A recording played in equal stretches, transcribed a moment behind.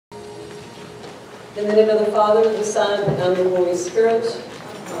In the name of the Father, the Son, and the Holy Spirit.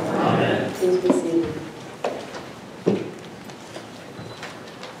 Amen. Please be seated.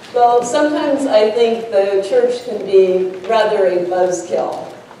 Well, sometimes I think the church can be rather a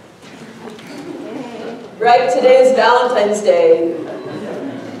buzzkill. Right? Today is Valentine's Day.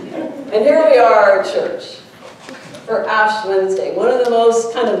 And here we are at church for Ash Wednesday, one of the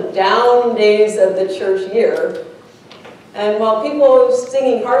most kind of down days of the church year. And while people are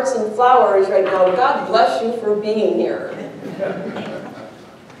singing hearts and flowers right now, God bless you for being here.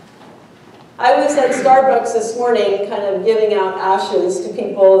 I was at Starbucks this morning kind of giving out ashes to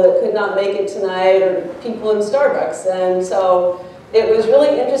people that could not make it tonight, or people in Starbucks. And so it was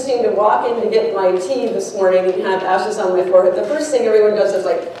really interesting to walk in to get my tea this morning and have ashes on my forehead. The first thing everyone does is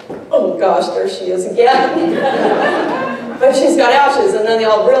like, oh gosh, there she is again. But she's got ashes, and then they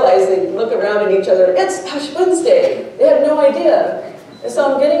all realize, they look around at each other, it's Ash Wednesday. They have no idea. And so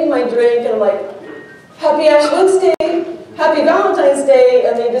I'm getting my drink, and I'm like, happy Ash Wednesday, happy Valentine's Day,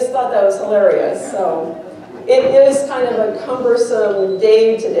 and they just thought that was hilarious. So it is kind of a cumbersome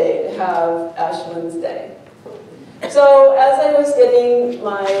day today to have Ash Wednesday. So as I was getting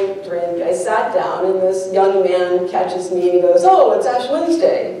my drink, I sat down, and this young man catches me, and he goes, oh, it's Ash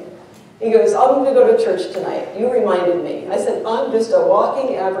Wednesday. He goes, I'm going to go to church tonight. You reminded me. I said, I'm just a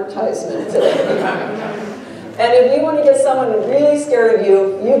walking advertisement today. And if you want to get someone really scared of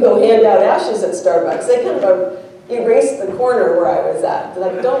you, you go hand out ashes at Starbucks. They kind of erased the corner where I was at.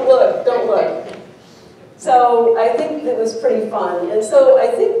 They're like, don't look, don't look. So I think it was pretty fun. And so I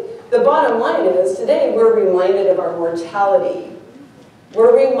think the bottom line is, today we're reminded of our mortality.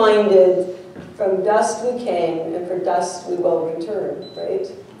 We're reminded from dust we came, and for dust we will return, right?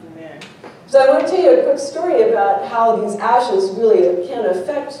 So I want to tell you a quick story about how these ashes really can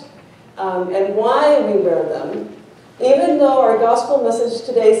affect and why we wear them. Even though our gospel message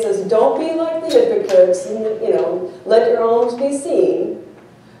today says, don't be like the hypocrites, and let your alms be seen.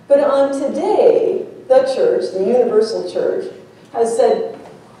 But on today, the church, the universal church, has said,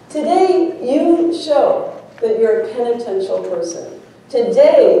 today you show that you're a penitential person.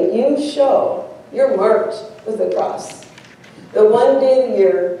 Today you show you're marked with the cross. The one day of the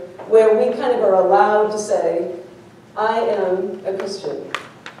year where we kind of are allowed to say, I am a Christian.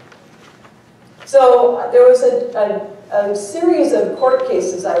 So there was a series of court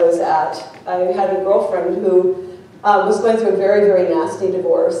cases I was at. I had a girlfriend who was going through a very, very nasty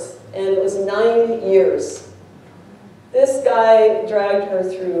divorce, and it was 9 years. This guy dragged her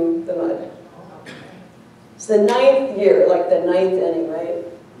through the mud. It's the 9th year, like the 9th inning, right?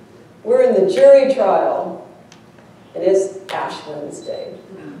 We're in the jury trial. It is Ash Wednesday.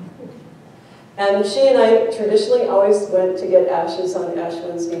 And she and I traditionally always went to get ashes on Ash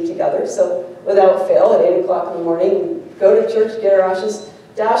Wednesday together. So without fail, at 8 o'clock in the morning, we'd go to church, get our ashes,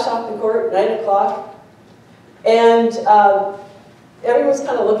 dash off to court, 9 o'clock. And everyone's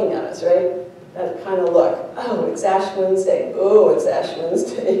kind of looking at us, right? That kind of look. Oh, it's Ash Wednesday. Oh, it's Ash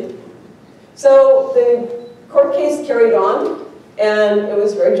Wednesday. So the court case carried on, and it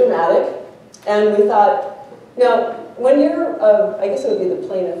was very dramatic. And we thought, now, when you're, I guess it would be the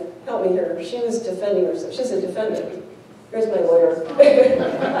plaintiff. Help me here. She was defending herself. She's a defendant. Here's my lawyer.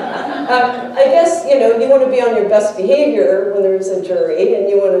 I guess, you want to be on your best behavior when there's a jury, and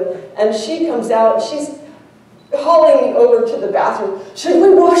you want to, and she comes out, she's hauling me over to the bathroom. Should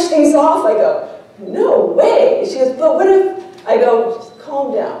we wash these off? I go, no way. She goes, but what if, I go, just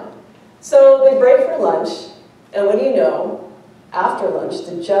calm down. So they break for lunch, and what do you know? After lunch,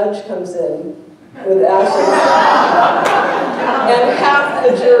 the judge comes in with ashes and half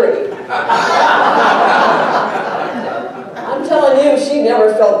the jury. I'm telling you, she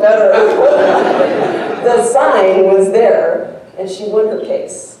never felt better. The sign was there, and she won her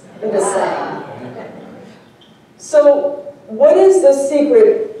case. I'm just saying. So what is the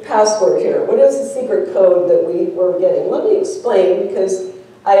secret password here? What is the secret code that we were getting? Let me explain, because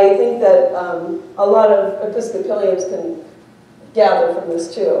I think that a lot of Episcopalians can gather from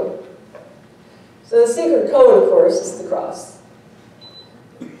this too. So the secret code, of course, is the cross.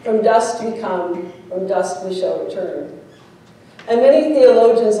 From dust we come, from dust we shall return. And many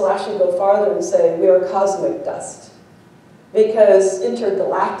theologians will actually go farther and say we are cosmic dust. Because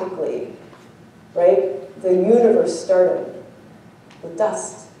intergalactically, right, the universe started with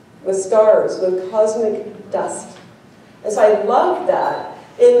dust, with stars, with cosmic dust. And so I love that,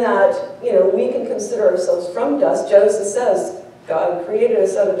 in that, we can consider ourselves from dust. Genesis says God created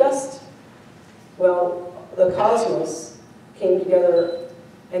us out of dust. Well, the cosmos came together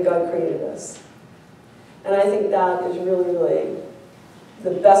and God created us. And I think that is really, really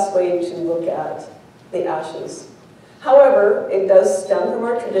the best way to look at the ashes. However, it does stem from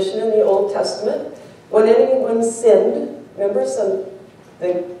our tradition in the Old Testament. When anyone sinned, remember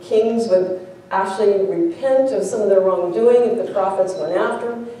the kings would actually repent of some of their wrongdoing if the prophets went after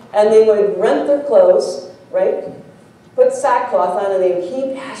them, and they would rent their clothes, right? Put sackcloth on, and they would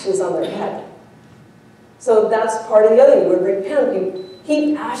heap ashes on their head. So that's part of the other. You would repent, you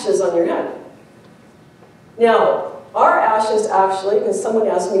heap ashes on your head. Now, our ashes actually, because someone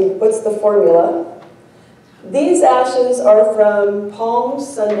asked me, what's the formula? These ashes are from Palm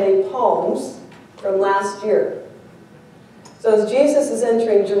Sunday palms from last year. So as Jesus is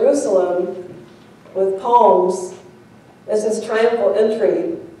entering Jerusalem with palms, as his triumphal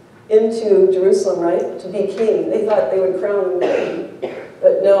entry into Jerusalem, right, to be king, they thought they would crown him king.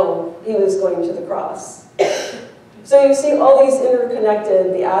 But no, he was going to the cross. So you see all these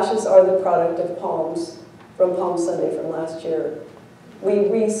interconnected. The ashes are the product of palms from Palm Sunday from last year. We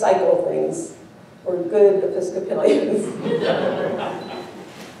recycle things. We're good Episcopalians.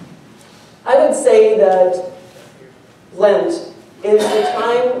 I would say that Lent is the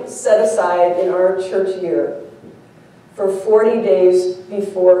time set aside in our church year for 40 days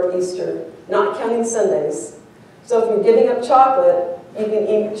before Easter, not counting Sundays. So if you're giving up chocolate, you can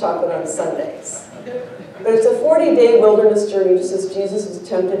eat chocolate on Sundays. But it's a 40-day wilderness journey, just as Jesus was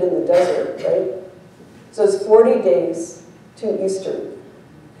tempted in the desert, right? So it's 40 days to Easter.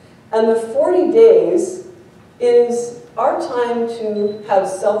 And the 40 days is our time to have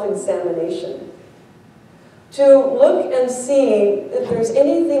self-examination, to look and see if there's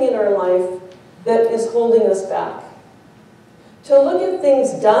anything in our life that is holding us back, to look at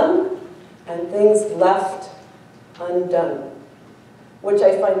things done and things left undone, which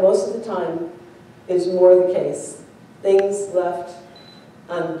I find most of the time is more the case, things left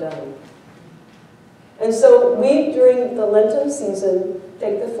undone. And so we, during the Lenten season,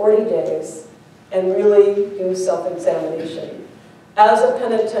 take the 40 days and really do self-examination as a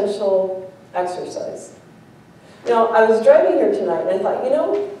penitential exercise. Now, I was driving here tonight and I thought, you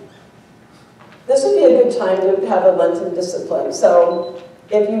know, this would be a good time to have a Lenten discipline. So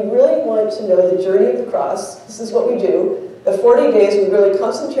if you really want to know the journey of the cross, this is what we do. The 40 days we really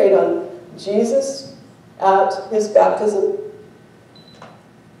concentrate on Jesus at his baptism,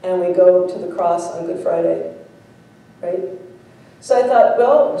 and we go to the cross on Good Friday, right? So I thought,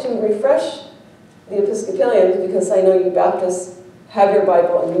 well, to refresh the Episcopalians, because I know you Baptists have your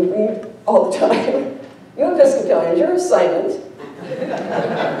Bible and you read all the time. You Episcopalians, your assignment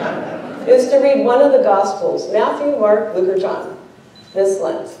is to read one of the Gospels, Matthew, Mark, Luke, or John, this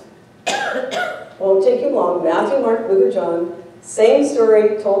Lent. Won't take you long. Matthew, Mark, Luke, or John, same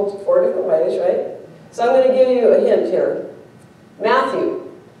story told 4 different ways, right? So I'm going to give you a hint here. Matthew.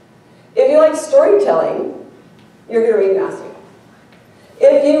 If you like storytelling, you're going to read Matthew.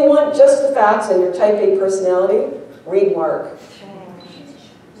 If you want just the facts and your type A personality, read Mark.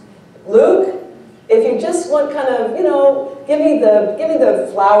 Luke, if you just want kind of, you know, give me the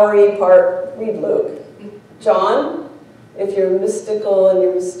flowery part, read Luke. John, if you're mystical and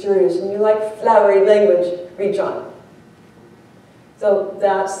you're mysterious and you like flowery language, read John. So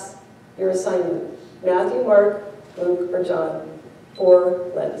that's your assignment. Matthew, Mark, Luke, or John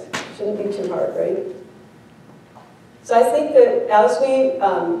for Lent. Shouldn't be too hard, right? So I think that as we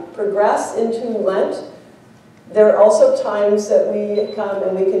progress into Lent, there are also times that we come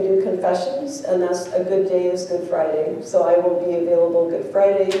and we can do confessions, and that's a good day is Good Friday. So I will be available Good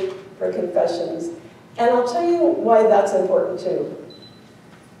Friday for confessions. And I'll tell you why that's important too.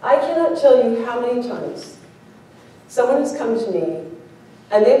 I cannot tell you how many times someone has come to me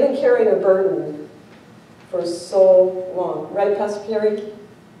and they've been carrying a burden for so long. Right, Pastor Carrie?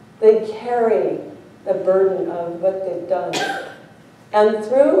 They carry the burden of what they've done. And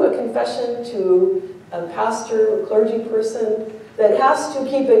through a confession to a pastor, a clergy person that has to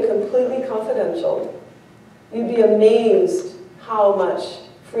keep it completely confidential, you'd be amazed how much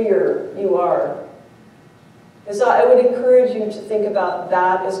freer you are. And so I would encourage you to think about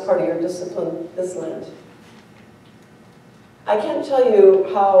that as part of your discipline this Lent. I can't tell you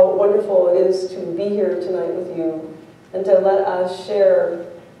how wonderful it is to be here tonight with you and to let us share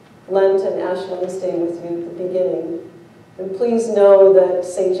Lent and Ash Wednesday with you at the beginning. And please know that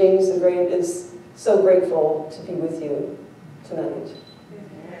St. James the Great is so grateful to be with you tonight.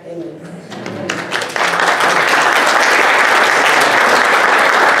 Amen.